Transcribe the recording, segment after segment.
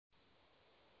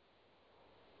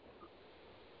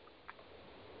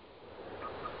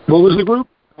What was the group?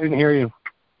 I didn't hear you.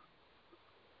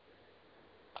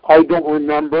 I don't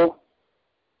remember.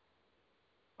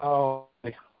 Oh,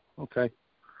 okay.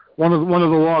 One of the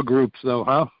law groups, though,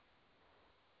 huh?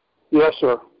 Yes,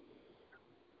 sir.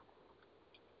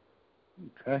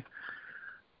 Okay.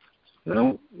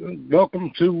 Well,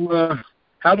 welcome to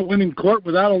How to Win in Court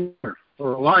Without a Lawyer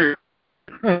or a Liar.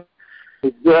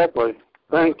 Exactly.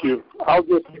 Thank you. I'll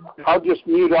just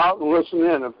mute out and listen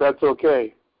in if that's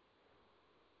okay.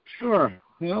 Sure.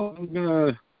 Well, I'm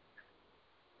gonna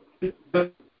this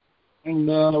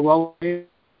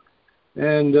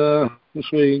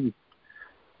way you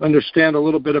understand a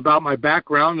little bit about my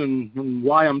background and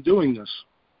why I'm doing this.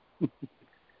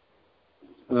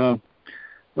 But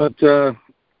the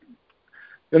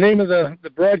name of the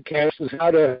broadcast is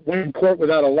How to Win in Court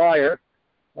Without a Liar.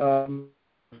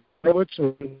 It's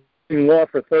been in law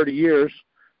for 30 years.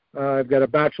 I've got a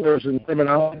bachelor's in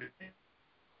criminology,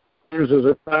 years as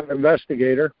a private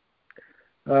investigator.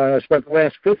 I spent the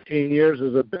last 15 years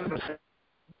as a business,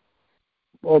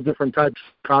 all different types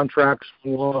of contracts,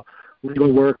 law,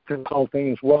 legal work,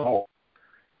 consulting as well.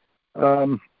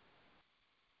 But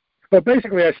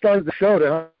basically, I started the show to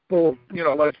help people,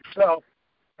 like yourself,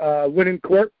 win in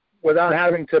court without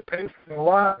having to pay for the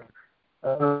law.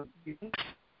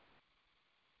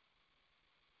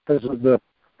 Because of the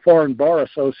Foreign Bar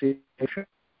Association.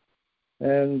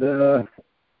 And,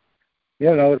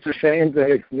 it's a shame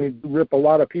they rip a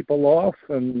lot of people off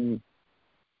and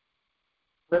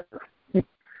a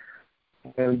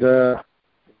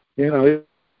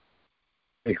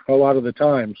lot of the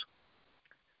times.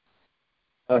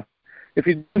 If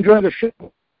you enjoy the show,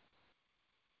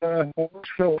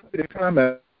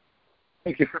 comment.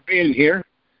 Thank you for being here.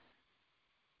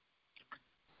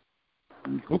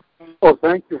 Well,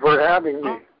 thank you for having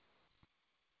me.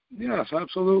 Yes,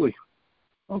 absolutely.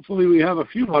 Hopefully we have a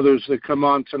few others that come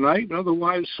on tonight.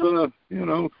 Otherwise, I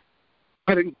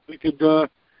think we could,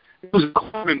 it was a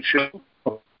call-in show.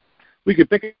 We could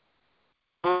pick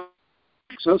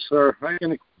access, or I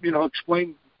can,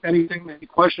 explain anything, any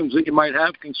questions that you might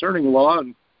have concerning law,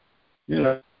 and,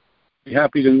 be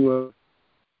happy to,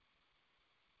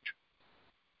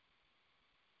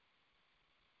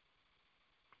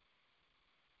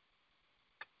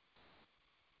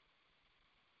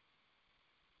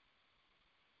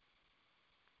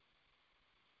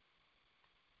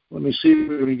 let me see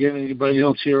if we get anybody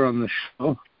else here on the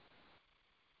show.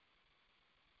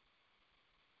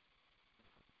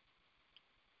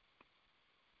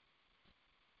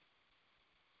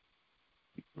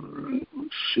 All right,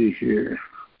 let's see here.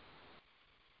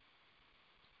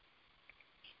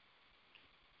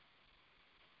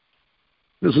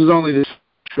 This is only this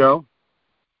show.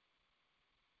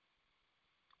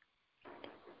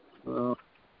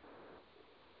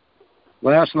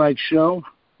 Last night's show,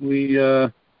 we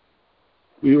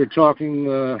were talking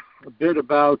a bit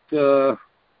about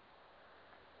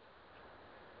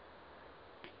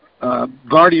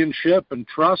guardianship and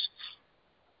trusts,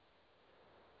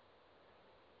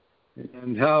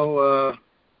 and how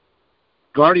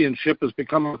guardianship has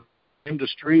become an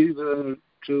industry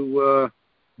to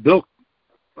bilk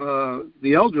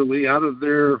the elderly out of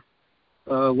their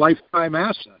lifetime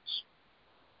assets.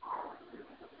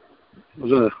 It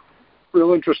was a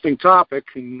real interesting topic,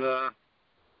 and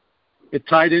it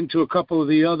tied into a couple of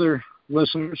the other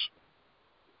listeners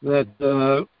that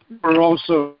were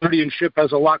also, guardianship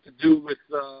has a lot to do with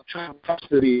child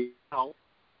custody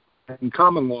and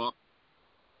common law.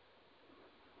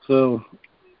 So,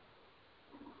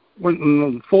 went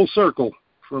in full circle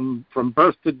from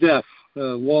birth to death.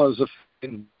 Laws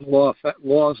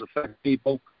affect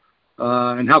people,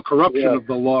 and how corruption of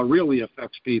the law really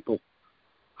affects people.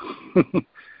 And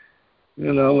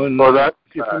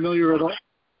if you're familiar at all.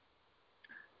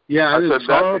 Yeah, it's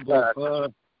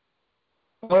horrible.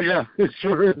 It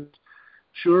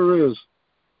sure is.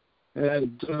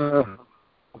 And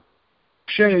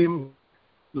shame.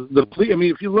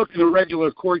 If you look at a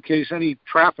regular court case, any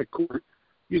traffic court,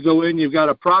 you go in, you've got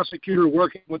a prosecutor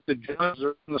working with the judge.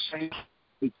 They're in the same.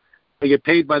 They get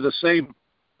paid by the same.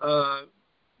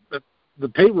 The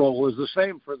payroll is the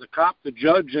same for the cop, the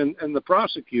judge, and the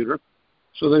prosecutor.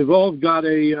 So they've all got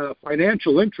a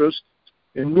financial interest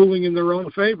in ruling in their own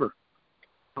favor.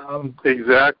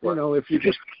 Exactly. If you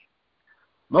just,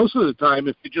 most of the time,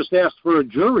 if you just ask for a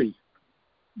jury,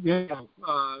 they'll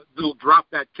drop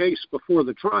that case before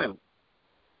the trial.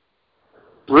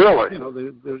 Really?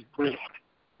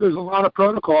 There's a lot of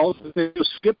protocols that they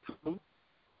just skip through.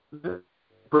 The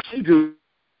procedure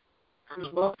as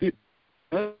well. They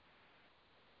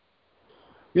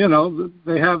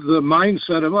have the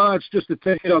mindset of, it's just a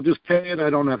ticket, I'll just pay it, I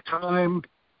don't have time.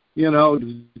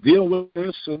 deal with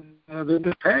this and then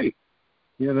to pay.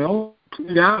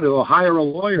 Plead out or hire a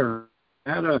lawyer. I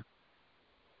had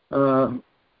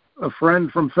a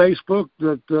friend from Facebook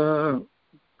that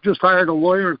just hired a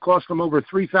lawyer. It cost him over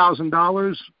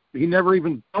 $3,000. He never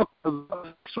even saw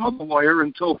the lawyer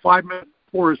until 5 minutes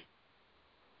before his.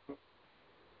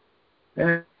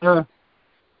 And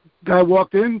guy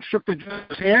walked in, shook the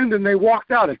judge's hand, and they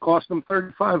walked out. It cost them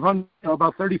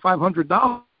about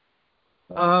 $3,500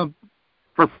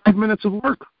 for 5 minutes of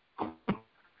work.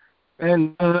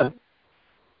 And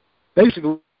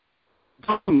basically,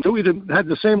 we had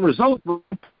the same result,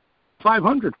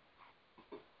 $500.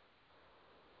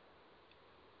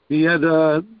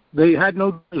 They had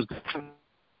no jurisdiction.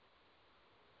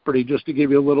 Just to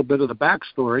give you a little bit of the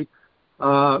backstory,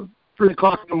 3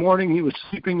 o'clock in the morning, he was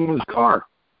sleeping in his car,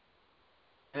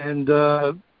 and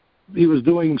he was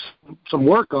doing some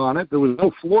work on it. There was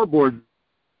no floorboard.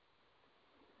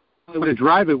 The way to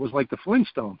drive it was like the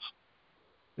Flintstones.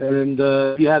 And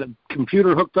he had a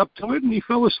computer hooked up to it, and he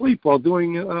fell asleep while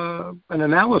doing an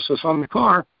analysis on the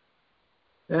car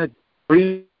at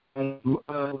 3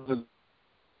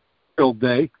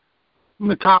 day. And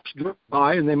the cops drove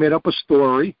by, and they made up a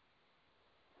story.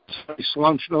 He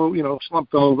slumped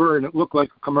over, and it looked like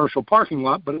a commercial parking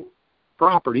lot, but it was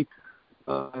property.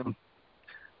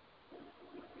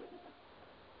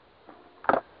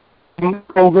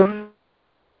 Over,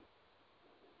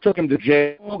 took him to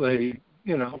jail.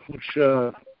 Which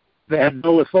they had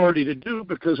no authority to do,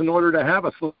 because in order to have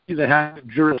authority, they have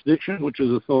jurisdiction, which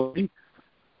is authority.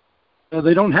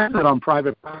 They don't have that on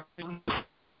private property,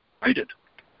 cited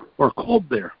or called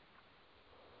there.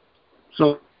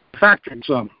 So factored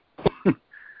some.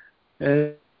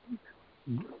 And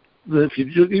if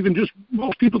you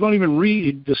most people don't even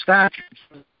read the statutes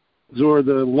or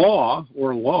the law.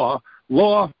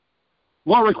 Law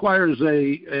requires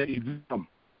a victim,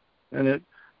 and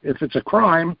if it's a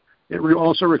crime, it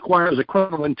also requires a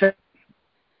criminal intent.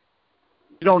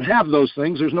 You don't have those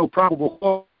things. There's no probable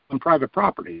cause on private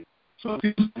property. So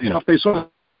if they saw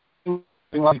something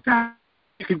like that,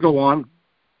 it could go on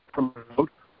from the road.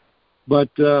 But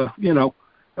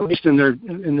at least in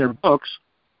their books.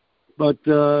 But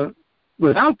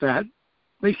without that,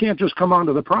 they can't just come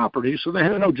onto the property. So they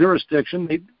have no jurisdiction.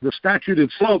 The statute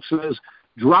itself says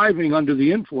driving under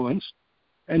the influence,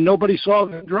 and nobody saw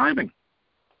them driving.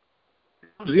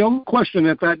 It was the only question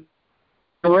that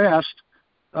were asked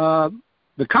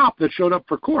the cop that showed up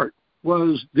for court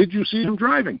was, "Did you see him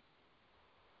driving?"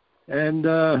 And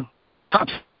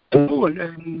cops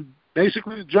and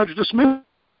basically the judge dismissed.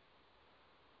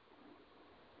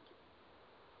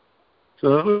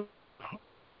 So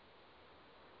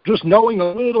just knowing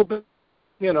a little bit,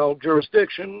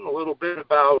 jurisdiction, a little bit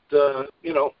about,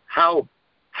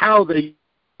 how they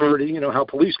authority, how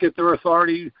police get their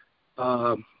authority,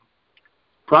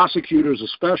 prosecutors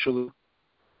especially,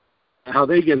 how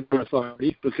they get their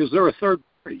authority, because they're a third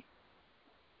party,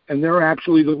 and they're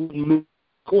actually the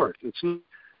court.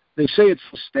 They say it's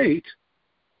the state.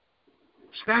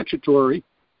 Statutory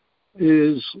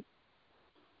is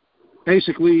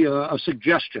basically a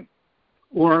suggestion,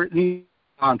 or it needs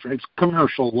a contract. It's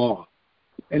commercial law,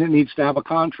 and it needs to have a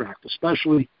contract,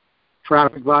 especially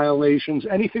traffic violations,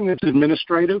 anything that's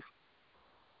administrative,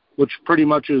 which pretty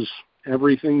much is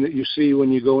everything that you see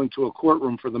when you go into a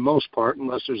courtroom for the most part,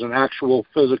 unless there's an actual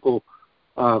physical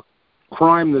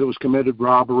crime that was committed,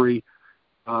 robbery,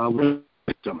 with a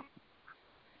victim.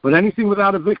 But anything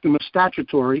without a victim is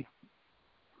statutory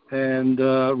and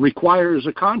requires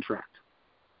a contract.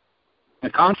 A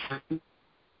contract is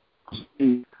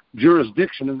the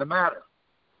jurisdiction in the matter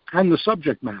and the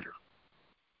subject matter.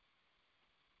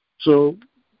 So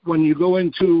when you go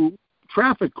into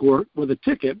traffic court with a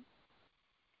ticket,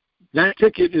 that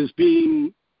ticket is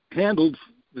being handled,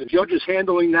 the judge is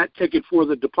handling that ticket for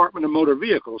the Department of Motor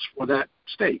Vehicles for that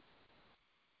state.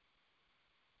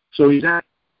 So he's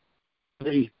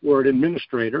actually an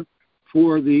administrator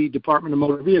for the Department of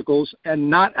Motor Vehicles and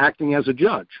not acting as a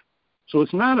judge. So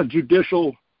it's not a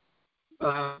judicial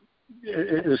venue,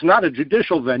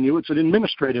 it's an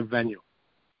administrative venue.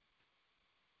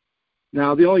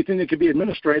 Now, the only thing that can be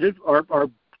administrated are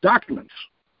documents.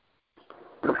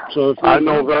 So if I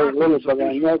know very little, but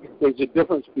I know that there's a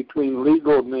difference between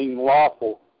legal and being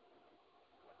lawful.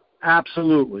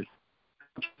 Absolutely.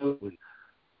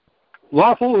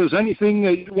 Lawful is anything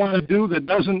that you want to do that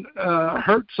doesn't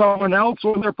hurt someone else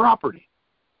or their property.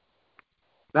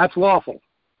 That's lawful.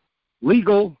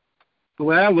 Legal, the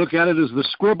way I look at it, is the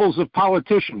scribbles of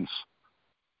politicians.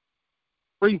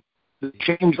 They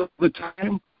change all the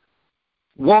time.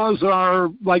 Laws are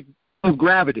like of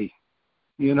gravity,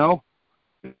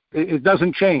 It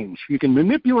doesn't change. You can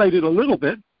manipulate it a little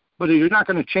bit, but you're not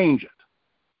going to change it.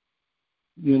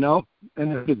 You know,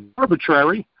 and if it's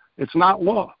arbitrary, it's not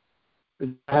law.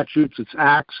 It's statutes, it's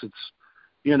acts, it's,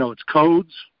 you know, it's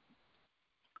codes,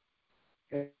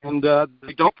 and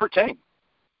they don't pertain.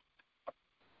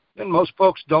 And most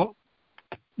folks don't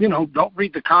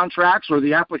read the contracts or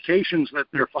the applications that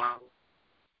they're filing.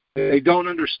 They don't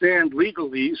understand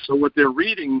legalese, so what they're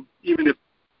reading, even if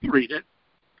you read it,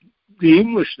 the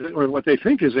English, or what they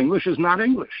think is English, is not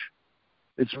English.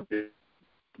 It's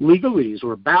legalese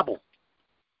or babble.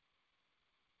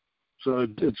 So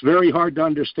it's very hard to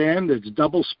understand. It's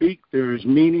doublespeak. There's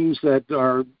meanings that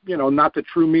are, you know, not the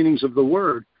true meanings of the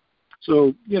word.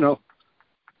 So, you know,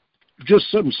 just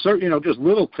some certain, you know, just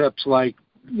little tips like,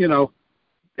 you know,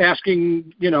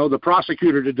 asking, you know, the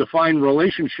prosecutor to define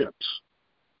relationships.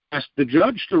 Ask the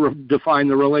judge to define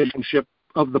the relationship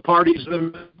of the parties,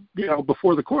 you know,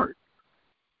 before the court.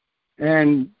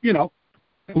 And, you know,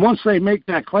 once they make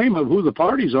that claim of who the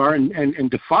parties are and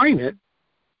define it,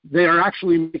 they are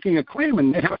actually making a claim,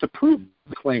 and they have to prove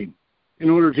the claim in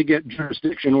order to get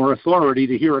jurisdiction or authority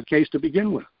to hear a case to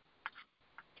begin with.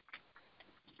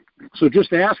 So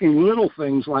just asking little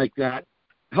things like that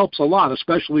helps a lot,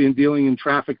 especially in dealing in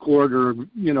traffic court or,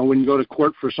 you know, when you go to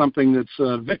court for something that's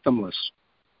victimless.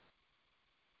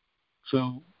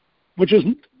 So, which is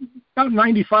about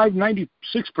 96%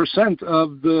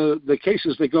 of the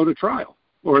cases that go to trial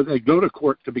or they go to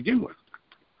court to begin with.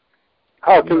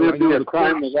 How can there be a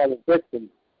crime without a victim?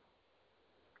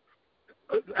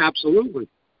 Absolutely.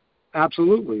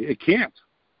 Absolutely. It can't.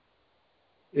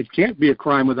 It can't be a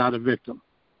crime without a victim.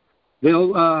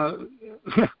 They'll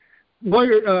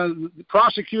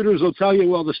prosecutors will tell you,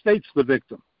 well, the state's the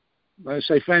victim. I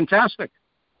say, fantastic.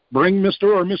 Bring Mr.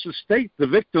 or Mrs. State, the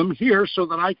victim, here so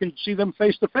that I can see them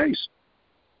face to face.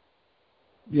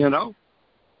 You know?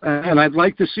 And I'd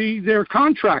like to see their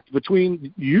contract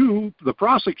between you, the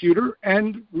prosecutor,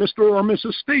 and Mr. or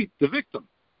Mrs. State, the victim.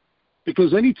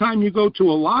 Because anytime you go to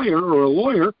a liar or a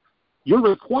lawyer, you're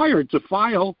required to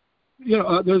file, you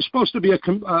know, there's supposed to be a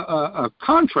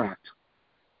contract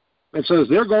that says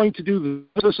they're going to do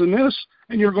this and this,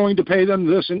 and you're going to pay them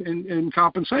this in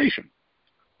compensation.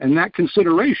 And that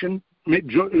consideration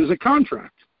is a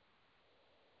contract.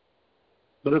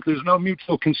 But if there's no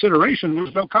mutual consideration,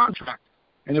 there's no contract.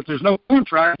 And if there's no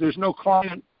contract, there's no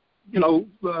client, you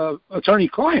know,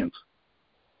 attorney-client.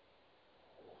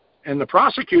 And the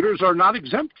prosecutors are not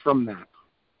exempt from that.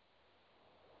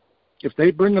 If they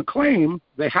bring a claim,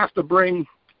 they have to bring,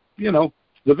 you know,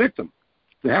 the victim.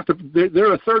 They have to.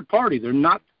 They're a third party. They're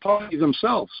not party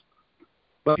themselves.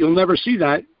 But you'll never see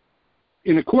that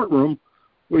in a courtroom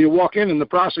where you walk in and the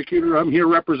prosecutor, I'm here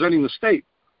representing the state.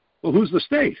 Well, who's the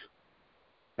state?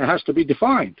 It has to be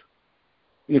defined.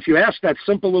 And if you ask that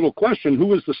simple little question,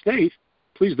 who is the state,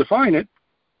 please define it,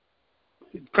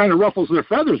 it kind of ruffles their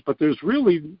feathers, but there's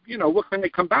really, you know, what can they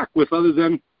come back with other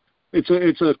than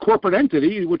it's a corporate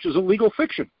entity, which is a legal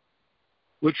fiction,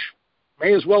 which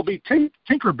may as well be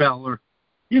Tinkerbell or,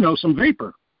 you know, some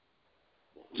vapor.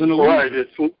 It's an illusion. Right,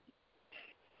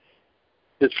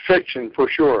 it's fiction for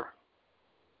sure.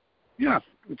 Yeah,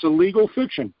 it's a legal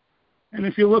fiction. And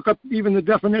if you look up even the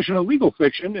definition of legal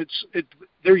fiction,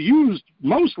 they're used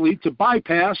mostly to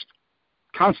bypass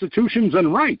constitutions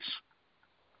and rights.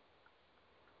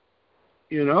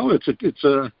 You know,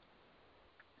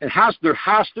 there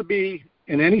has to be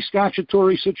in any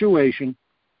statutory situation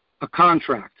a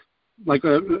contract. Like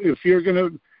if you're going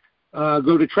to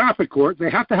go to traffic court, they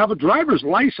have to have a driver's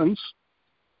license,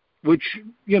 which,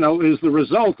 you know, is the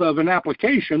result of an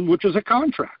application, which is a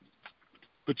contract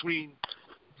between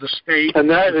the state. And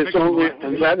that is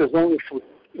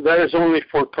only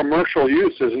for commercial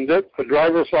use, isn't it? A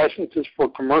driver's license is for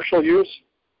commercial use?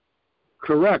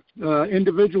 Correct.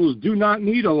 Individuals do not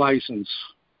need a license.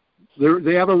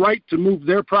 They have a right to move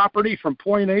their property from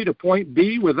point A to point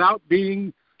B without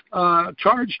being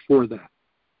charged for that.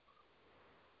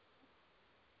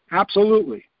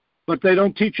 Absolutely. But they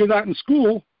don't teach you that in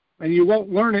school, and you won't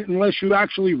learn it unless you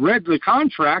actually read the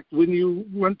contract when you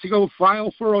went to go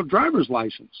file for a driver's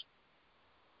license.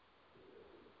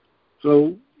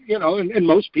 So, you know, and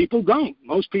most people don't.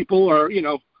 Most people are, you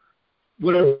know,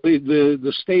 whatever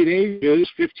the state age is,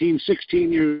 15,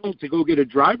 16 years old, to go get a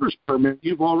driver's permit.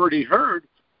 You've already heard,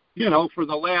 you know, for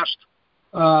the last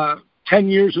 10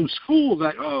 years in school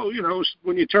that, oh, you know,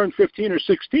 when you turn 15 or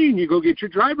 16, you go get your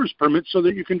driver's permit so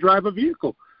that you can drive a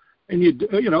vehicle. And,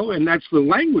 you know, and that's the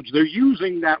language. They're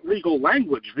using that legal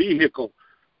language, vehicle.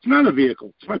 It's not a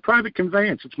vehicle. It's my private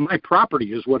conveyance. It's my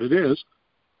property is what it is.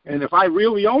 And if I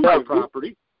really own my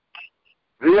property.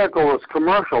 Vehicle is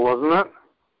commercial, isn't it?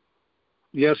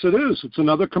 Yes, it is. It's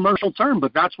another commercial term,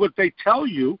 but that's what they tell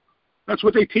you. That's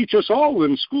what they teach us all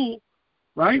in school,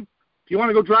 right? If you want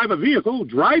to go drive a vehicle,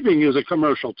 driving is a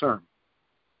commercial term.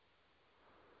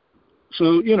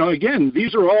 So, again,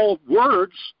 these are all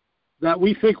words that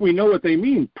we think we know what they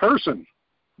mean. Person.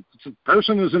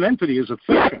 Person is an entity, is a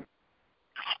thing.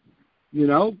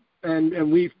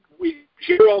 And we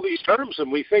hear all these terms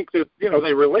and we think that,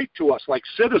 they relate to us like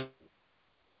citizen.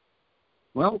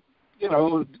 Well, in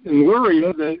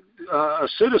Luria, a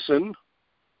citizen,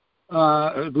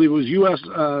 I believe it was U.S.,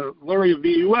 Luria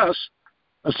v. U.S.,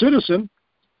 a citizen,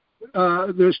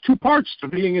 there's two parts to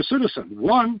being a citizen.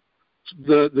 One,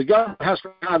 the government has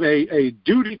to have a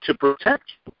duty to protect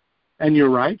you and your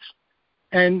rights,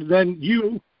 and then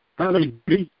you have a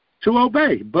duty to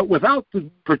obey. But without the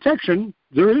protection,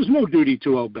 there is no duty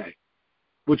to obey,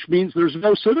 which means there's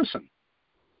no citizen.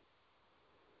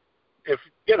 If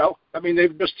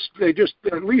they just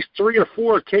at least 3 or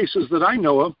 4 cases that I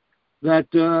know of that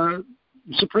the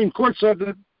Supreme Court said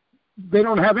that they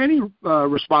don't have any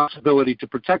responsibility to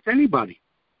protect anybody,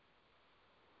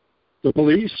 the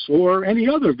police or any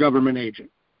other government agent.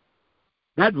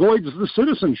 That voids the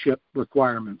citizenship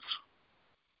requirements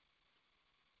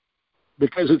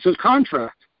because it's a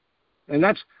contract, and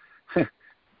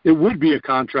it would be a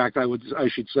contract, I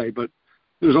should say, but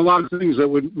there's a lot of things that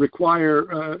would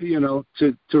require,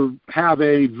 to have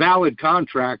a valid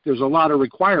contract. There's a lot of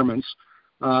requirements,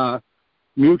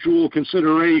 mutual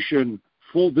consideration,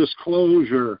 full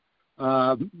disclosure,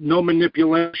 no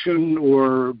manipulation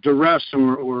or duress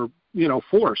or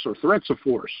force or threats of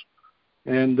force.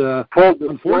 And full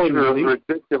unfortunately, disclosure is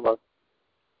ridiculous.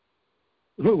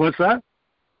 What's that?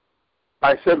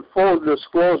 I said full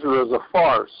disclosure is a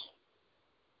farce.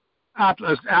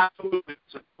 Absolutely,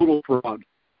 it's a total fraud.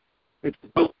 It's a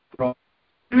total fraud,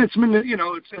 and it's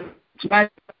manufactured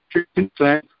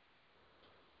consent.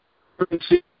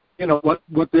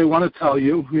 What they want to tell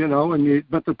you,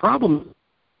 but the problem,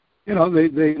 they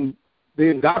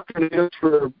indoctrinate us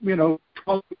for 12,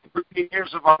 13 years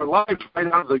of our lives right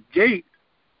out of the gate.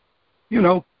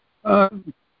 What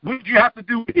did you have to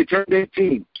do when you turned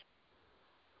 18?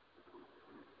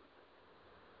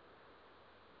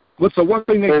 What's the one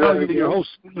thing they tell you your whole?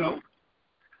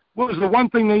 What was the one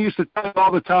thing they used to tell you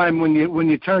all the time when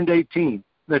you turned 18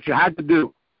 that you had to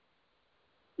do?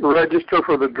 Register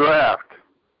for the draft.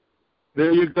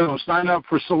 There you go. Sign up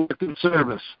for selective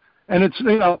service, and it's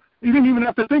you didn't even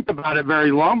have to think about it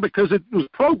very long because it was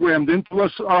programmed into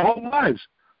us our whole lives.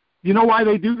 You know why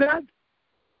they do that?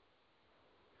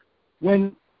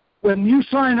 When you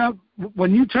sign up,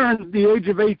 when you turn the age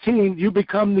of 18, you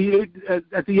become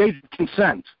at the age of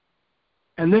consent.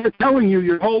 And they're telling you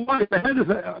your whole life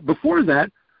before that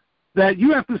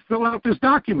you have to fill out this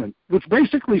document, which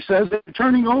basically says that you're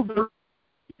turning over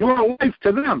your life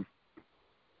to them.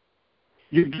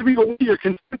 You're giving away your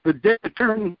consent the day you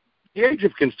turn the age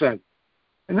of consent.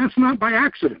 And that's not by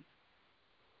accident.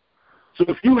 So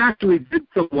if you actually did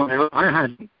fill one out, I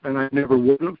hadn't, and I never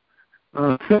would have.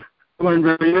 I learned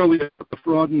very early about the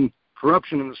fraud and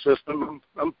corruption in the system.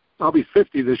 I'll be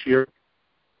 50 this year,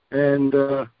 and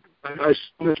I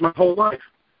spent this my whole life.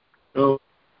 So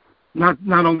not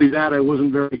only that, I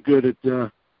wasn't very good at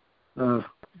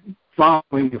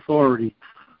following authority.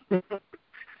 But,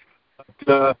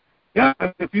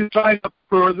 if you sign up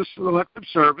for the selective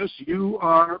service, you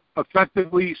are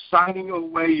effectively signing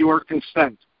away your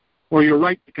consent or your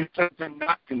right to consent and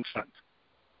not consent.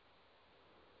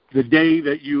 The day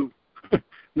that you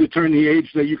turn the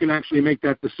age that you can actually make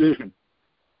that decision.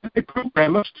 And they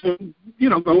program us to,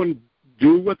 go and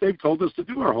do what they've told us to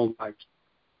do our whole lives.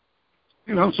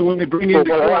 So when they bring you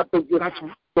into court, so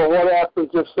what happens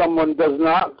if someone does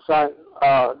not sign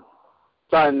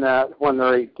that when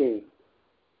they're 18?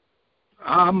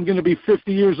 I'm going to be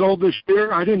 50 years old this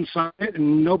year. I didn't sign it,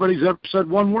 and nobody's ever said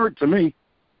one word to me.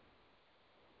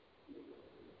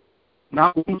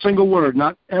 Not one single word,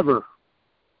 not ever.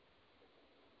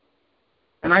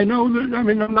 And I know that,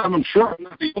 I'm sure I'm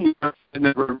not the only person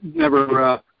that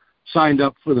never signed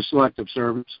up for the selective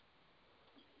service.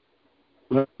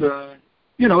 But,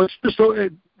 it's just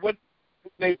when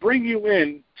they bring you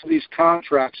in to these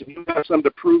contracts and you ask them to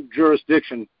prove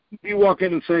jurisdiction, you walk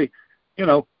in and say,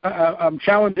 I'm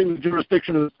challenging the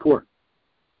jurisdiction of this court.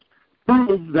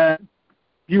 Prove that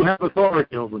you have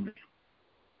authority over me.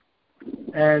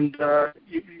 And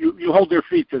you hold their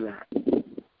feet to that.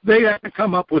 They have to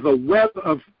come up with a web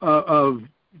of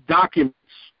documents,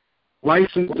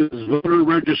 licenses, voter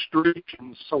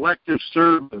registrations, selective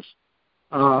service,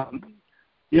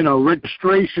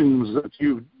 registrations that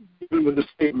you, even with the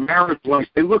state marriage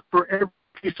license. They look for every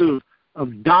piece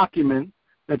of document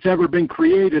that's ever been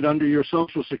created under your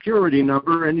Social Security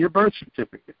number and your birth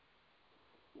certificate.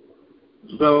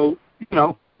 So,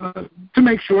 to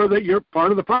make sure that you're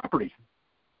part of the property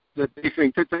that they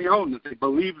think that they own, that they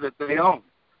believe that they own.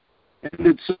 And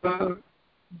it's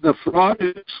the fraud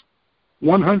is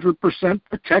 100%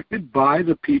 protected by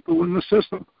the people in the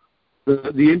system,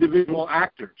 the individual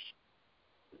actors.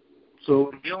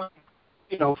 So,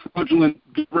 fraudulent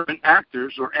government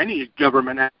actors, or any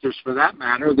government actors for that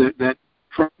matter, that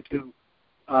try to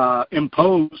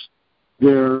impose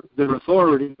their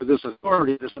authority, this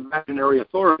imaginary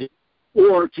authority,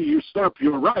 or to usurp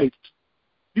your rights,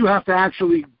 you have to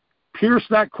actually pierce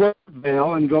that court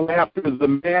veil and go after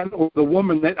the man or the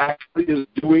woman that actually is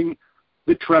doing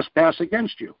the trespass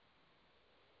against you.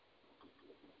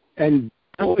 And,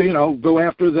 go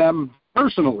after them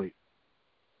personally,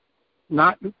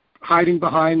 not hiding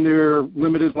behind their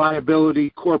limited liability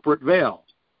corporate veil.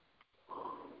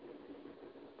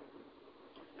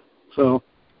 So,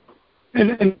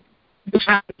 and this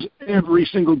happens every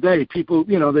single day. People,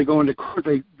 they go into court.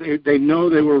 They know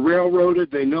they were railroaded.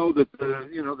 They know that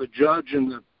the judge and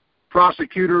the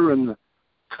prosecutor and the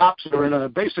cops are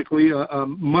in basically a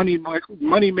money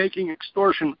making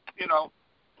extortion.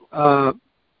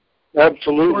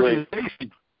 Absolutely.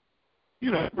 Organization.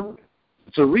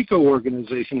 It's a RICO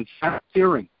organization. It's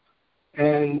racketeering.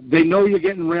 And they know you're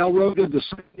getting railroaded. The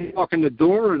second you walk in the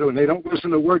door, and they don't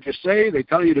listen to a word you say. They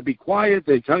tell you to be quiet.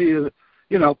 They tell you,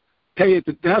 pay at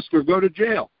the desk or go to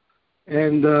jail.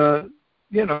 And,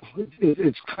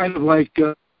 it's kind of like,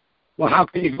 well, how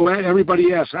can you go after,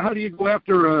 everybody asks, how do you go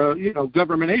after,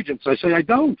 government agents? I say, I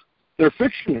don't. They're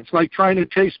fiction. It's like trying to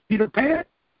chase Peter Pan.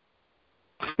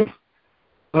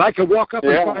 But I could walk up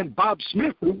and find Bob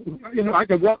Smith. I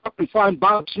could walk up and find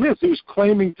Bob Smith, who's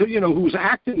claiming to, who's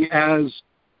acting as,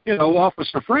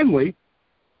 officer friendly,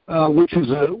 which is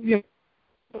a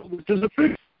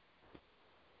fiction.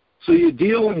 So you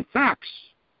deal in facts,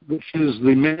 which is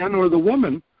the man or the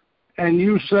woman, and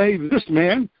you say, this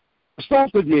man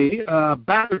assaulted me,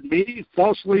 battered me,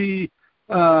 falsely,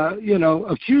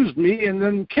 accused me, and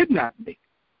then kidnapped me.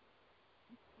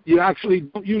 You actually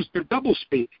don't use their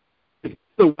doublespeak.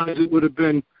 Otherwise, it would have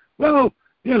been, well,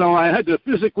 I had to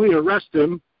physically arrest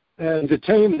him and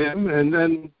detain him, and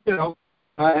then,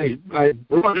 I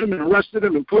brought him and arrested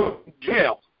him and put him in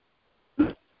jail.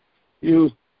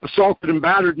 You assaulted and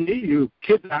battered me, you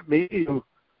kidnapped me, you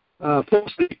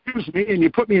falsely accused me, and you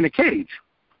put me in a cage.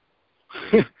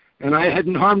 And I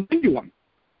hadn't harmed anyone.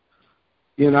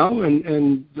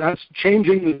 And that's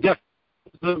changing the depth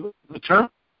of the term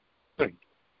thing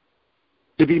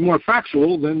to be more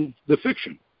factual than the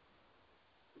fiction.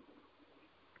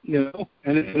 And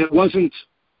it wasn't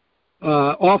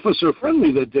officer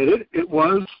friendly that did it. It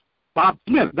was Bob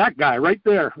Smith, that guy right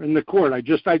there in the court. I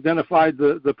just identified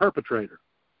the perpetrator.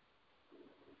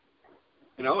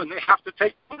 And they have to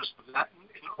take notice of that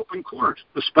in open court,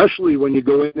 especially when you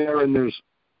go in there and there's,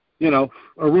 a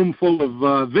room full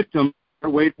of victims are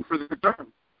waiting for their turn.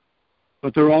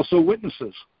 But they're also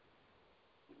witnesses.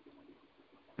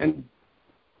 And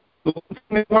the one thing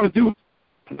they want to do,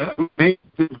 maybe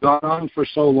it's gone on for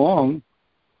so long,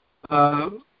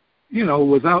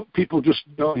 without people just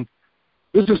going,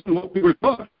 this isn't what we were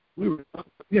taught. We were taught,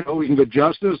 we can get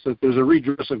justice, that there's a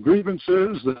redress of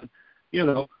grievances, that,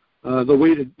 the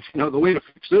way to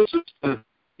fix this is to,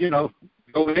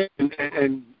 go in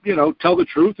and tell the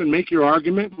truth and make your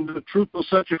argument, and the truth will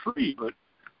set you free. But,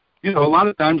 a lot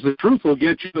of times the truth will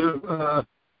get you,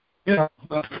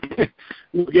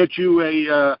 will get you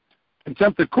a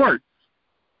contempt of court.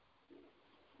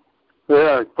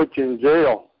 Yeah, put you in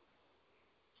jail.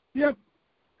 Yep.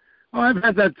 Well, I've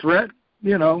had that threat,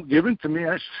 given to me.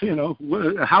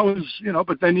 How is,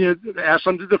 but then you ask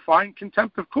them to define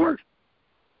contempt of court.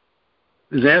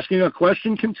 Is asking a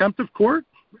question contempt of court?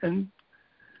 And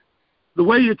the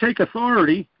way you take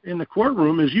authority in the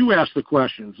courtroom is you ask the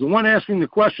questions. The one asking the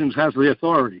questions has the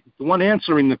authority. The one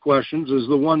answering the questions is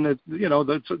the one that,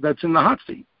 that's in the hot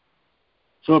seat.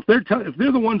 So if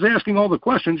they're the ones asking all the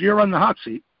questions, you're on the hot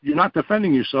seat. You're not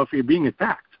defending yourself. You're being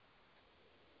attacked.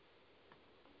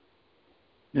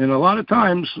 And a lot of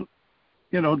times,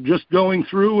 just going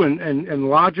through and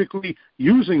logically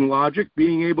using logic,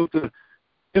 being able to,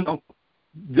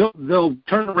 they'll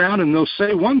turn around and they'll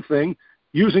say one thing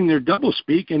using their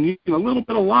doublespeak, and a little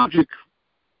bit of logic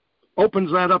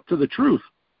opens that up to the truth.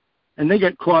 And they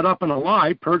get caught up in a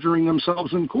lie, perjuring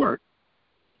themselves in court.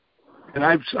 And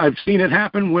I've seen it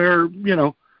happen where,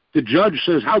 the judge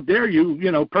says, how dare you,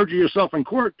 perjure yourself in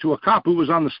court, to a cop who was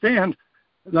on the stand,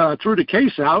 threw the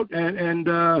case out and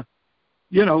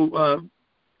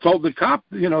told the cop,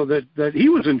 that he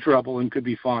was in trouble and could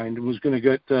be fined and was going to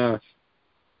get,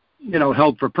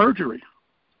 held for perjury.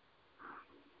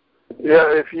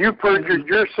 Yeah, if you perjured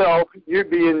yourself, you'd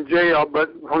be in jail, but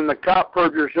when the cop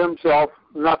perjures himself,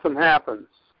 nothing happens.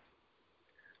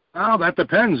 Well, that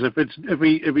depends.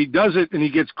 If he does it and he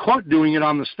gets caught doing it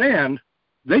on the stand,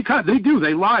 they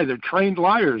lie. They're trained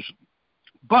liars.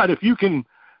 But if you can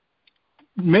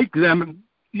make them,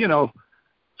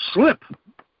 slip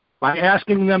by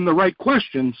asking them the right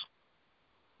questions,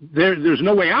 there's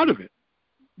no way out of it.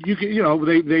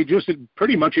 They just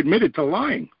pretty much admitted to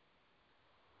lying.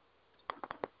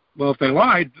 Well, if they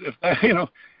lied,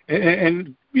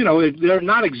 they're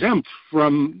not exempt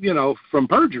from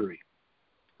perjury,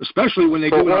 especially when they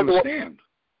do it on the stand.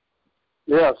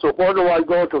 Yeah, so where do I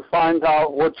go to find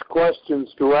out which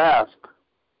questions to ask?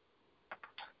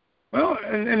 Well,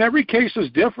 and every case is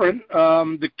different.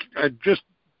 Just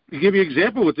to give you an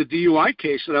example with the DUI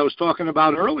case that I was talking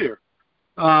about earlier,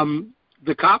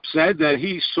 the cop said that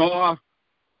he saw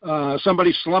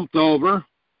somebody slumped over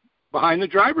behind the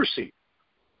driver's seat.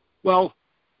 Well,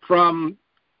 from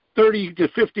 30 to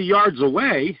 50 yards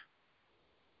away,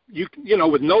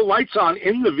 with no lights on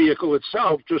in the vehicle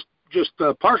itself, just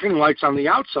parking lights on the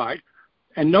outside,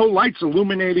 and no lights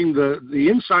illuminating the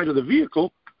inside of the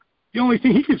vehicle, the only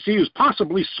thing he could see was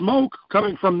possibly smoke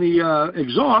coming from the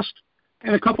exhaust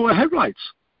and a couple of headlights.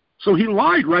 So he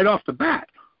lied right off the bat.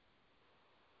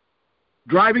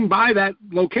 Driving by that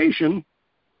location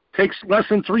takes less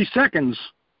than 3 seconds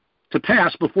to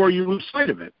pass before you lose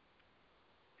sight of it.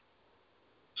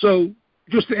 So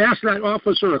just to ask that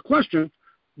officer a question,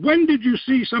 when did you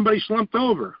see somebody slumped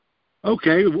over?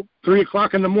 Okay, 3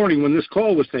 o'clock in the morning when this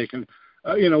call was taken.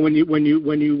 When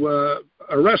you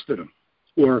arrested him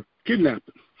or kidnapped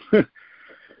him.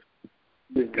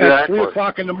 Exactly. At 3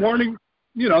 o'clock in the morning,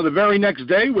 the very next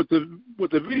day with the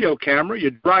video camera,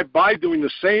 you drive by doing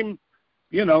the same,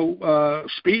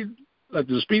 speed at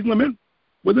the speed limit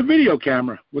with a video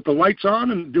camera with the lights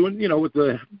on and doing, with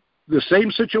the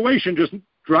same situation, just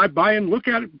drive by and look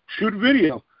at it, shoot a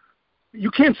video. You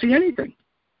can't see anything.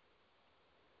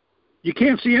 You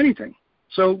can't see anything.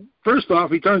 So first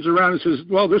off, he turns around and says,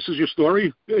 well, this is your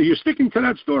story. You're sticking to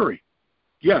that story.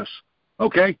 Yes.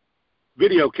 Okay.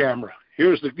 Video camera.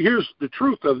 Here's the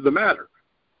truth of the matter.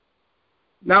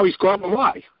 Now he's caught in a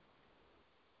lie.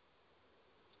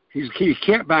 He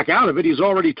can't back out of it. He's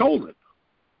already told it.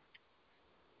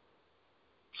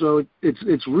 So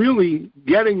it's really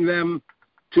getting them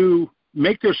to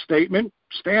make their statement,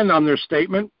 stand on their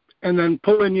statement, and then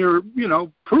pull in your,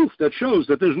 proof that shows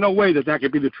that there's no way that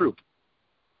could be the truth.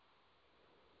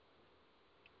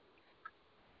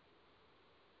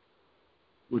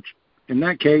 Which, in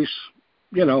that case,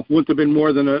 wouldn't have been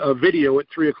more than a video at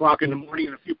 3 o'clock in the morning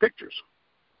and a few pictures.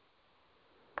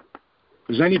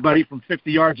 Because anybody from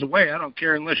 50 yards away, I don't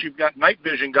care, unless you've got night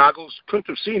vision goggles, couldn't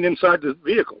have seen inside the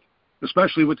vehicle,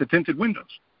 especially with the tinted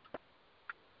windows.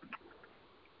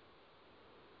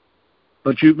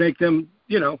 But you make them,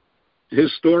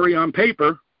 his story on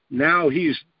paper, now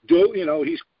he's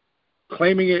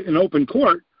claiming it in open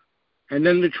court, and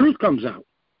then the truth comes out.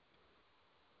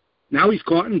 Now he's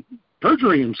caught in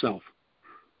perjuring himself.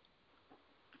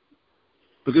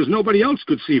 Because nobody else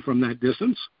could see from that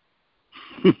distance.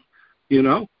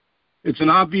 It's an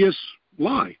obvious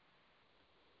lie.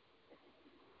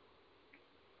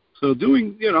 So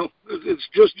it's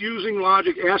just using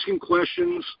logic, asking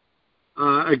questions.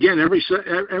 Again,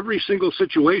 every single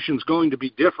situation is going to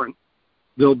be different.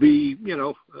 There'll be,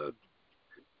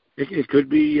 it could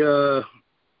be, and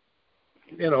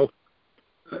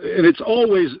it's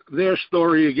always their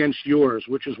story against yours,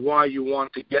 which is why you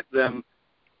want to get them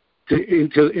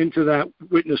into that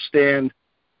witness stand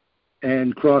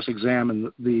and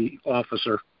cross-examine the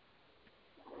officer.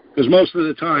 Because most of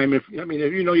the time, if you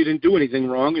didn't do anything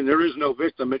wrong and there is no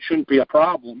victim, it shouldn't be a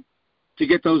problem to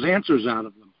get those answers out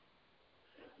of them.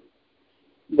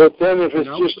 But then if it's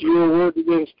just your word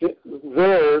against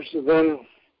theirs, then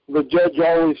the judge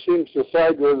always seems to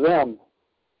side with them.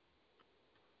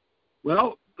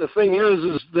 Well, the thing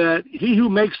is that he who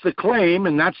makes the claim,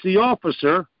 and that's the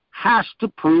officer, has to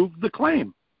prove the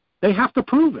claim. They have to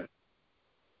prove it.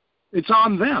 It's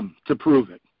on them to prove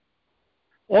it.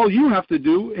 All you have to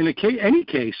do in any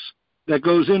case that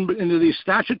goes into these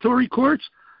statutory courts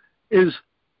is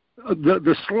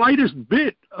the slightest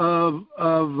bit of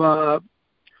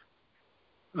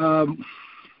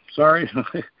sorry,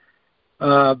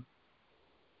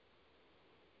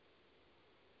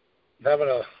 having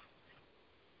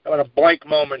a blank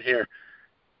moment here.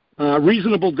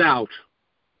 Reasonable doubt.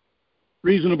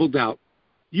 Reasonable doubt.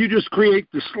 You just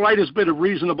create the slightest bit of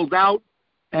reasonable doubt,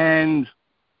 and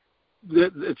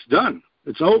it's done.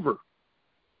 It's over.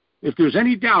 If there's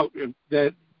any doubt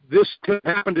that this could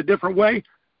have happened a different way,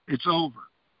 it's over.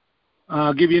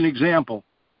 I'll give you an example.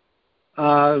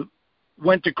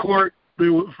 Went to court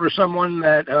for someone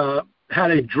that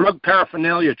had a drug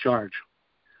paraphernalia charge.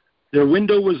 Their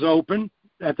window was open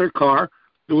at their car.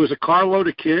 There was a carload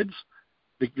of kids.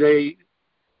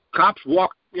 Cops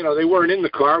walked. They weren't in the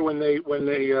car when they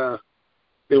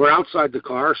were outside the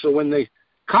car. So when the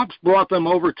cops brought them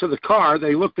over to the car,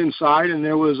 they looked inside and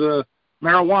there was a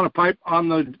marijuana pipe on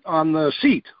the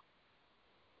seat.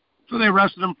 So they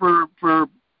arrested them for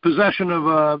possession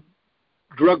of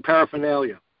drug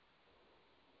paraphernalia.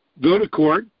 Go to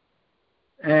court,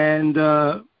 and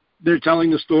they're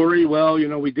telling the story. Well,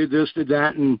 we did this, did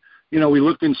that, and we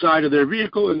looked inside of their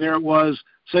vehicle, and there it was,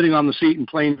 sitting on the seat in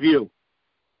plain view.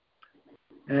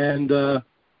 And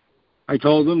I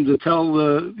told them to tell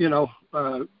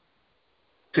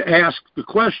to ask the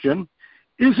question: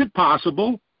 is it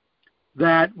possible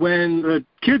that when the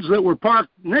kids that were parked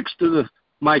next to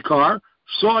my car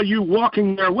saw you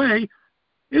walking their way,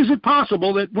 is it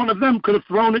possible that one of them could have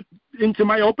thrown it into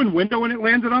my open window and it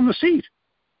landed on the seat?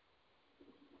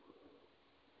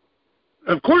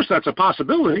 Of course, that's a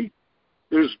possibility.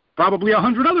 There's probably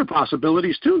 100 other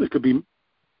possibilities, too, that could be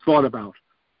thought about.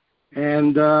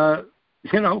 And,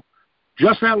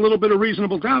 just that little bit of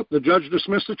reasonable doubt, the judge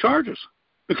dismissed the charges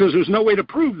because there's no way to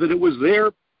prove that it was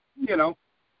their,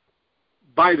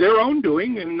 by their own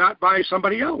doing and not by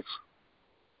somebody else.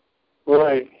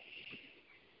 Right.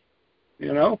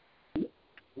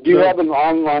 Do you have an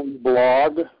online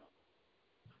blog?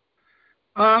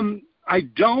 I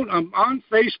don't. I'm on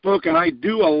Facebook, and I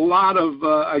do a lot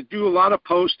of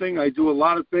posting. I do a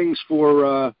lot of things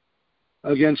for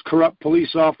against corrupt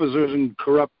police officers and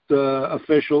corrupt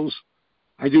officials.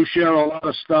 I do share a lot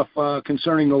of stuff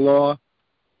concerning the law,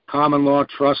 common law,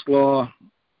 trust law,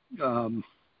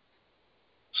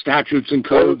 statutes and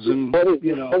codes, What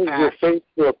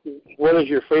is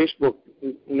your Facebook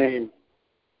name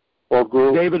or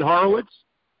group? David Horowitz.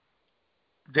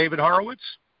 David Horowitz.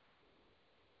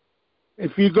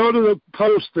 If you go to the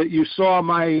post that you saw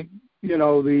my, just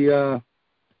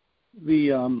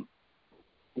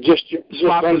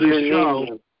spot for under this your show.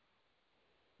 name.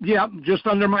 Yeah, just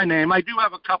under my name. I do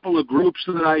have a couple of groups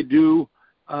that I do,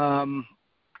 that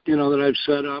I've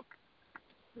set up.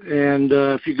 And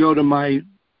if you go to my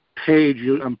page,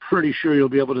 I'm pretty sure you'll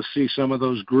be able to see some of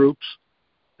those groups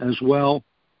as well.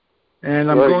 And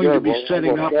I'm going to be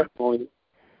setting up.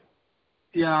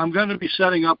 Yeah, I'm going to be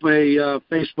setting up a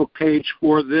Facebook page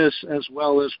for this, as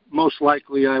well as most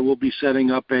likely I will be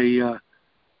setting up a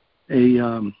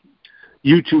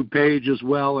YouTube page as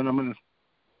well, and I'm going to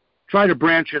try to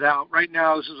branch it out. Right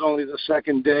now, this is only the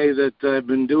second day that I've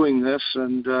been doing this,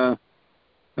 and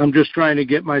I'm just trying to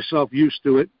get myself used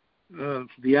to it,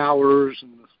 the hours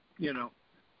and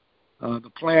the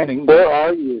planning. Where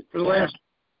are you? For the last,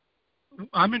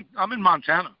 I'm in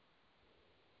Montana.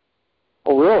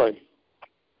 Oh, really?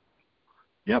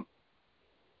 Yep.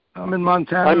 I'm in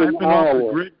Montana. I'm in I've been Iowa. off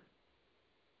the grid.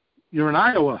 You're in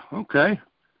Iowa. Okay.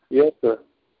 Yes, sir.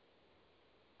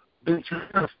 Been through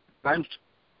times.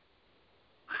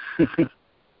 A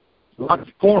lot of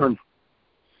corn.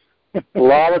 A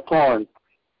lot of corn.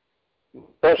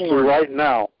 Especially right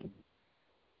now.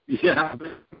 Yeah.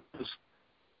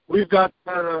 We've got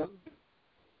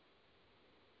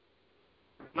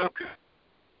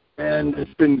and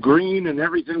it's been green and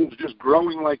everything's just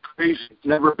growing like crazy. It's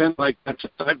never been like that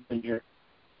since I've been here.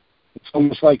 It's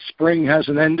almost like spring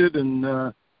hasn't ended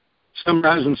and summer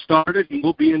hasn't started, and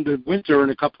we'll be into winter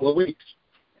in a couple of weeks.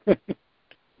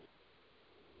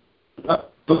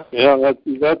 Yeah,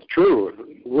 that's true.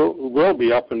 We'll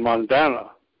be up in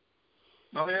Montana.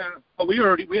 Oh yeah. Well, we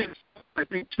had, I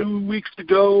think, 2 weeks to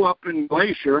go up in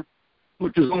Glacier,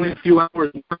 which is only a few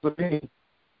hours north of me.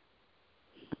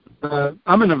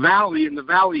 I'm in a valley, and the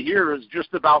valley here is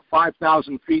just about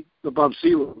 5,000 feet above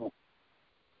sea level.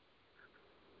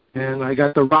 And I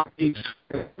got the Rockies,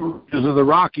 because of the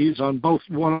Rockies, on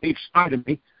one on each side of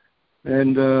me.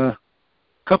 And a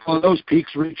couple of those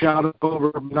peaks reach out up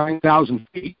over 9,000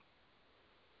 feet.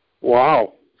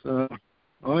 Wow. So,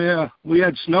 oh, yeah. We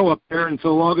had snow up there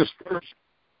until August 1st.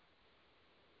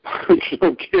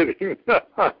 No kidding.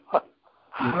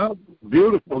 Well,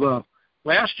 beautiful, though.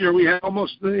 Last year we had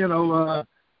almost, not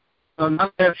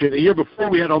last year, the year before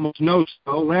we had almost no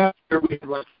snow. Last year we had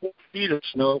like 4 feet of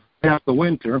snow half the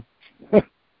winter.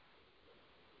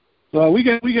 So we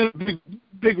get a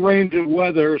big range of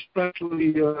weather,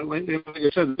 especially, like I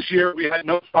said, this year we had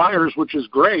no fires, which is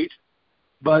great,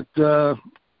 but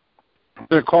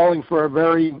they're calling for a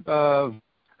very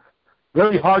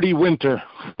very hardy winter.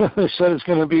 They said it's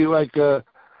going to be like a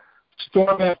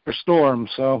storm after storm,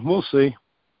 so we'll see.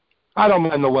 I don't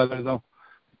mind the weather, though.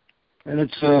 And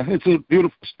it's a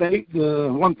beautiful state.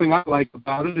 One thing I like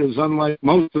about it is, unlike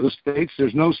most of the states,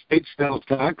 there's no state sales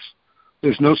tax.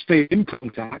 There's no state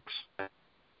income tax.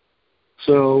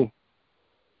 So,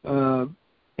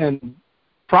 and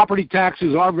property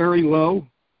taxes are very low,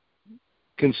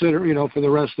 for the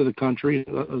rest of the country,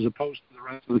 as opposed to the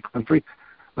rest of the country.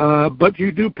 But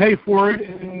you do pay for it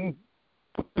in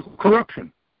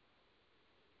corruption.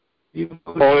 Even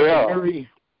though very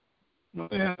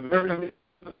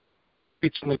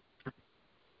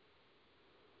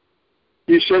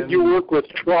You said you work with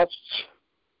trusts.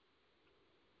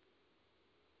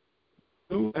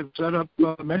 I've set up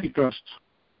many trusts.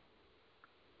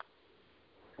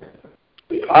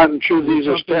 I'm sure these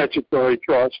are statutory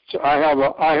trusts. I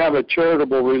have a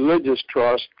charitable religious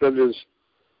trust that is.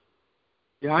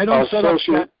 Yeah, I don't set up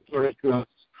statutory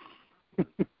trusts.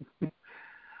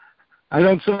 I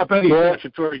don't set up any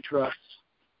statutory trusts.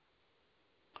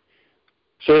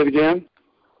 Say it again?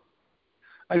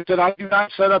 I said I do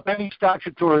not set up any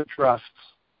statutory trusts.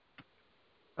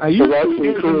 I used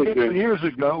to years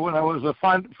ago when I was a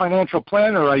financial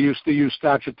planner. I used to use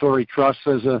statutory trusts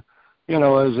as a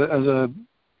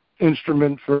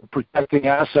instrument for protecting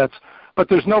assets. But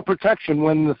there's no protection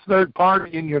when the third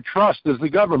party in your trust is the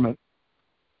government.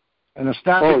 And a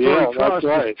statutory trust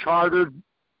is chartered.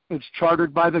 It's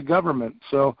chartered by the government.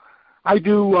 So I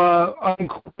do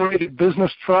unincorporated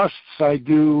business trusts. I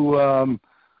do,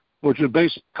 which is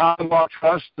basic common law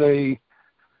trust.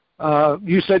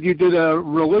 You said you did a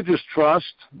religious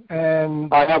trust,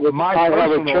 and I have a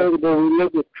charitable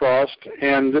religious trust,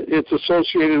 and it's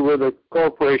associated with a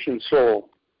corporation sole.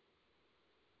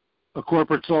 A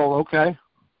corporate sole, okay.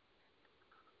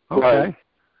 Okay. Right.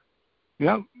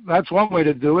 Yeah, that's one way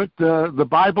to do it. The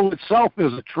Bible itself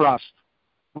is a trust.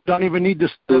 We don't even need to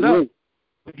set it up.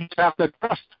 We just have to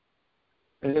trust.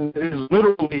 And it is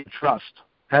literally a trust.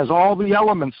 It has all the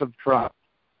elements of trust.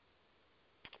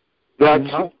 That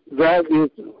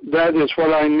is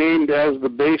what I named as the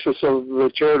basis of the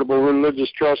charitable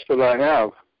religious trust that I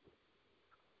have.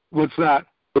 What's that?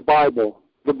 The Bible.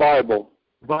 The Bible.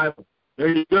 Bible. There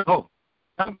you go.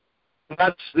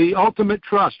 That's the ultimate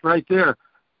trust right there.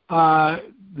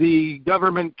 The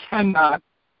government cannot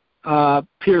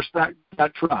pierce that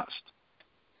trust.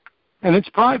 And it's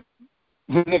private.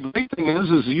 And the great thing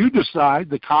is you decide,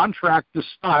 the contract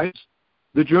decides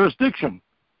the jurisdiction.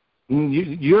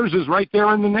 Yours is right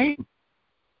there in the name.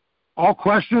 All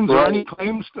questions or any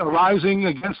claims arising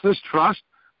against this trust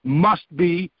must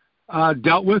be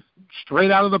dealt with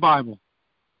straight out of the Bible.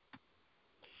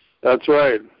 That's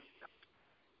right.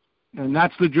 And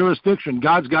that's the jurisdiction.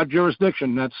 God's got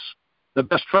jurisdiction. That's the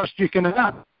best trust you can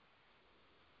have.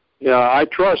 Yeah, I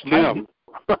trust Him.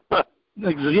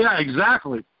 Yeah,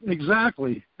 exactly.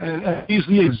 And He's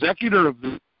the executor of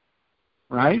the,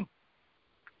 right?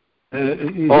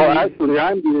 Actually,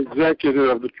 I'm the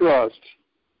executor of the trust.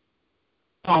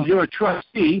 Oh, you're a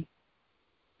trustee.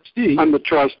 I'm the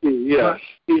trustee, yes.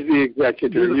 He's the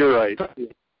executor. You're right.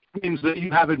 It means that you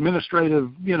have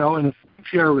administrative, and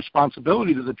share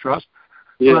responsibility to the trust.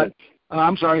 Yeah. But,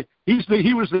 I'm sorry, he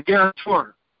was the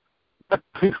guarantor.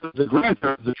 He was the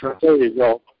grantor of the trust. There you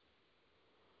go.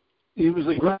 He was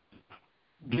the grantor.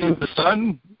 Gave the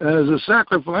son as a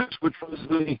sacrifice, which was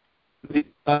the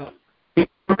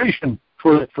inspiration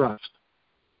for the trust.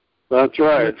 That's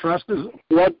right. And the trust is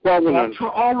blood covenant.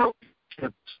 For all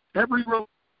relationships. Every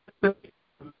relationship,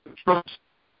 trust.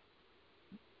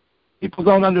 People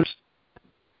don't understand.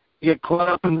 You get caught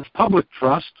up in this public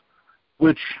trust,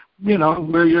 which,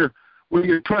 where your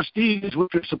trustees,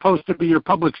 which are supposed to be your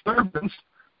public servants,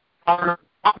 are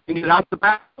popping it out the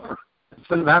back door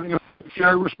instead of having a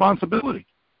shared responsibility.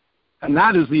 And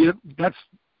that's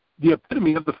the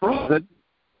epitome of the fraud that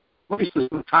wastes the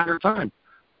entire time.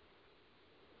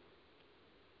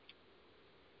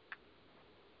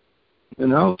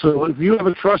 So if you have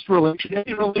a trust relationship,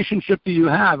 any relationship that you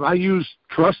have, I use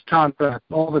trust contracts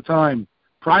all the time,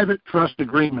 private trust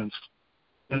agreements.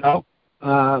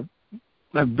 I've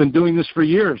been doing this for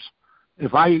years.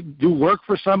 If I do work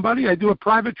for somebody, I do a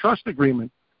private trust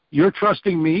agreement. You're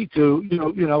trusting me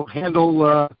to,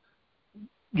 handle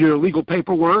your legal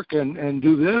paperwork and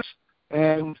do this,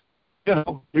 and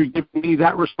you're giving me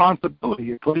that responsibility.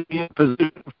 You're putting me in a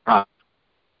position of trust,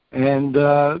 and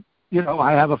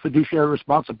I have a fiduciary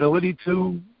responsibility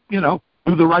to,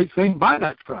 do the right thing by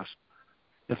that trust.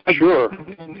 If I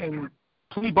and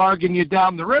plea bargain you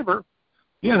down the river,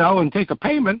 and take a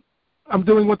payment, I'm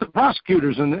doing what the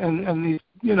prosecutors and these,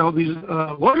 these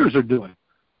lawyers are doing.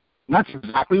 And that's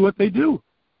exactly what they do.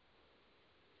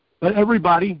 But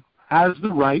everybody has the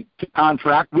right to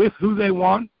contract with who they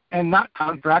want and not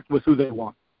contract with who they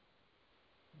want.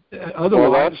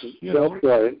 Otherwise, that's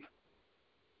right.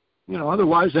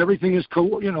 Otherwise everything is,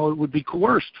 it would be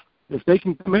coerced. If they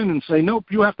can come in and say, nope,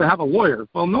 you have to have a lawyer.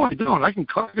 Well, no, I don't. I can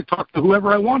talk to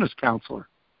whoever I want as counselor.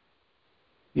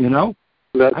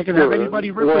 I can have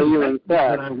anybody represent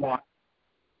that I want.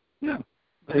 Yeah,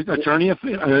 an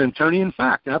attorney in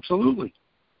fact, absolutely.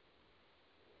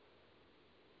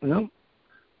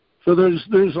 So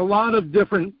there's a lot of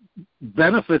different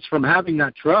benefits from having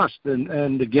that trust.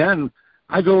 And again,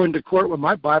 I go into court with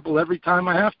my Bible every time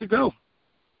I have to go.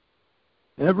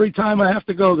 Every time I have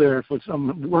to go there, if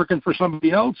I'm working for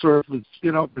somebody else or if it's,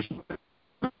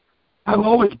 I'm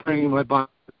always bringing my Bible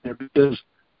there because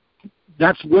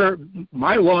that's where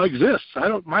my law exists.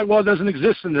 My law doesn't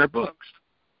exist in their books.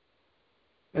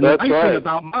 And that's the nice right. thing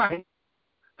about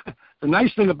the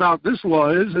nice thing about this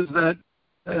law is that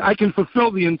I can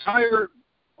fulfill the entire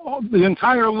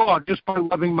law just by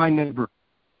loving my neighbor,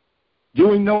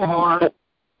 doing no harm,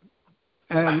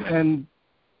 and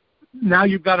now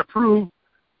you've got to prove,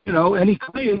 any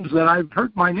claims that I've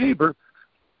hurt my neighbor,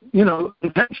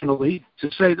 intentionally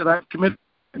to say that I've committed.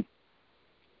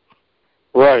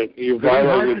 Right, you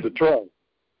violated the trust.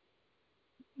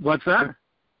 What's that?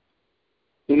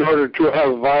 In order to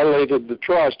have violated the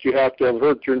trust, you have to have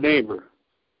hurt your neighbor.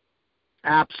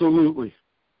 Absolutely.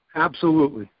 And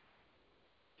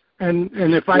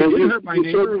if I did hurt my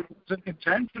neighbor, it wasn't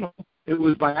intentional. It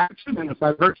was by accident. If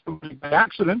I hurt somebody by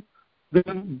accident,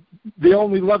 then the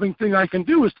only loving thing I can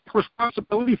do is take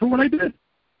responsibility for what I did.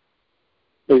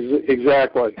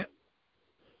 Exactly.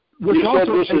 Which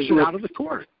also takes you out of the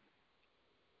court.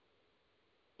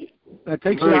 That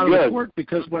takes you out of the court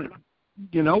because when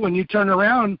you turn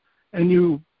around and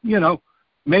you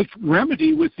make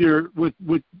remedy with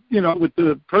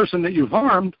the person that you've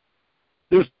harmed,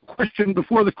 there's a question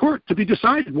before the court to be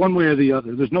decided one way or the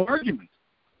other. There's no argument.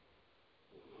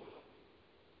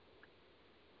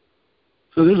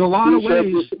 So there's a lot of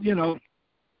ways,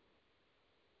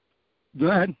 Go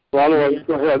ahead. Well, go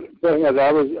ahead.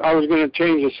 I was going to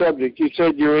change the subject. You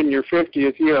said you're in your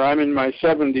 50th year. I'm in my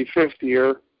 75th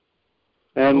year.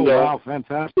 And wow,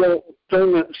 fantastic.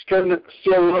 Still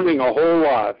learning a whole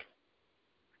lot.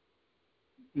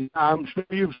 I'm sure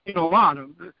you've seen a lot.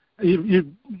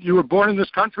 You were born in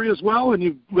this country as well, and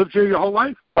you've lived here your whole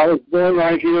life? I was born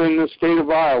right here in the state of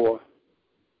Iowa.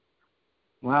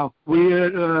 Wow. Were you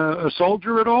a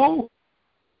soldier at all?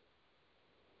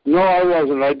 No, I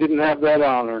wasn't. I didn't have that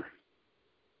honor.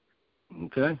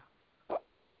 Okay.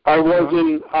 I was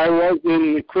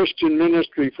in the Christian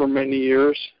ministry for many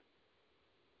years.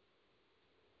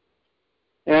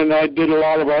 And I did a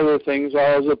lot of other things.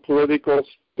 I was a political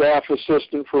staff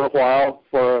assistant for a while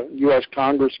for a U.S.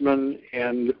 congressman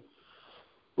and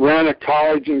ran a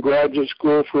college and graduate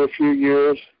school for a few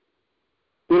years.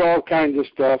 Did all kinds of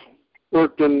stuff.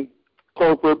 Worked in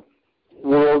corporate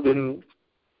world in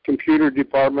computer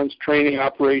departments, training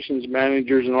operations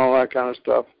managers and all that kind of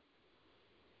stuff.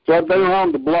 So I've been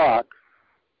around the block.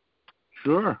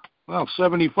 Sure. Well,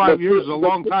 75 years is a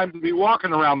long time to be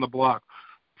walking around the block.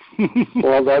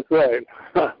 Well, that's right.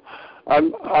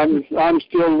 I'm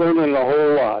still learning a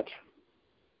whole lot.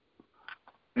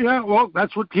 Yeah, well,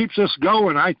 that's what keeps us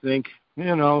going, I think.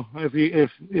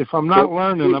 If I'm not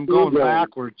learning, I'm going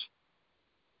backwards.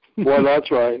 Well, that's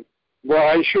right. Well,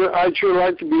 I'd sure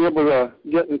like to be able to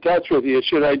get in touch with you.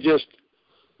 Should I just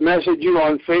message you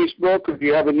on Facebook, or do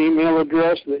you have an email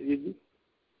address that you?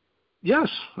 Yes,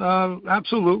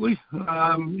 absolutely.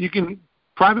 You can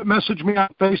private message me on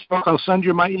Facebook. I'll send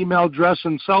you my email address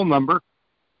and cell number.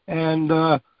 And,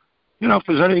 if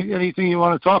there's anything you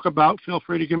want to talk about, feel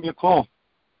free to give me a call.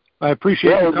 I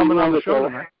appreciate you coming on the show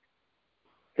tonight.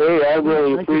 Hey, I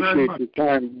really appreciate your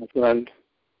time, my friend.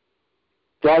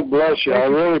 God bless you. I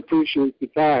really appreciate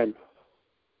your time.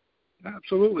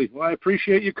 Absolutely. Well, I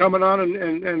appreciate you coming on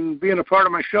and being a part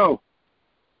of my show.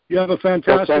 You have a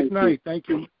fantastic night. Thank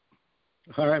you.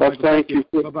 All right. Well, thank you.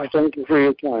 Bye-bye. Thank you for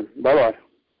your time. Bye-bye.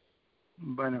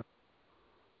 Bye now.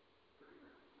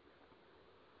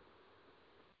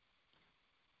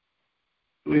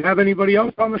 Do we have anybody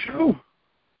else on the show?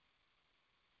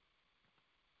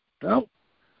 No.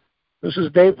 This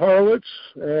is Dave Horowitz,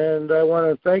 and I want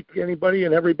to thank anybody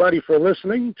and everybody for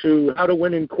listening to How to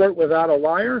Win in Court Without a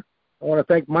Liar. I want to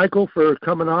thank Michael for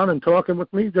coming on and talking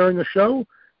with me during the show.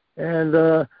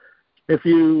 And if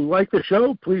you like the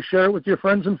show, please share it with your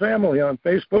friends and family on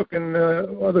Facebook and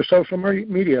other social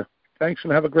media. Thanks,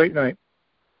 and have a great night.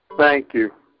 Thank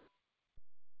you.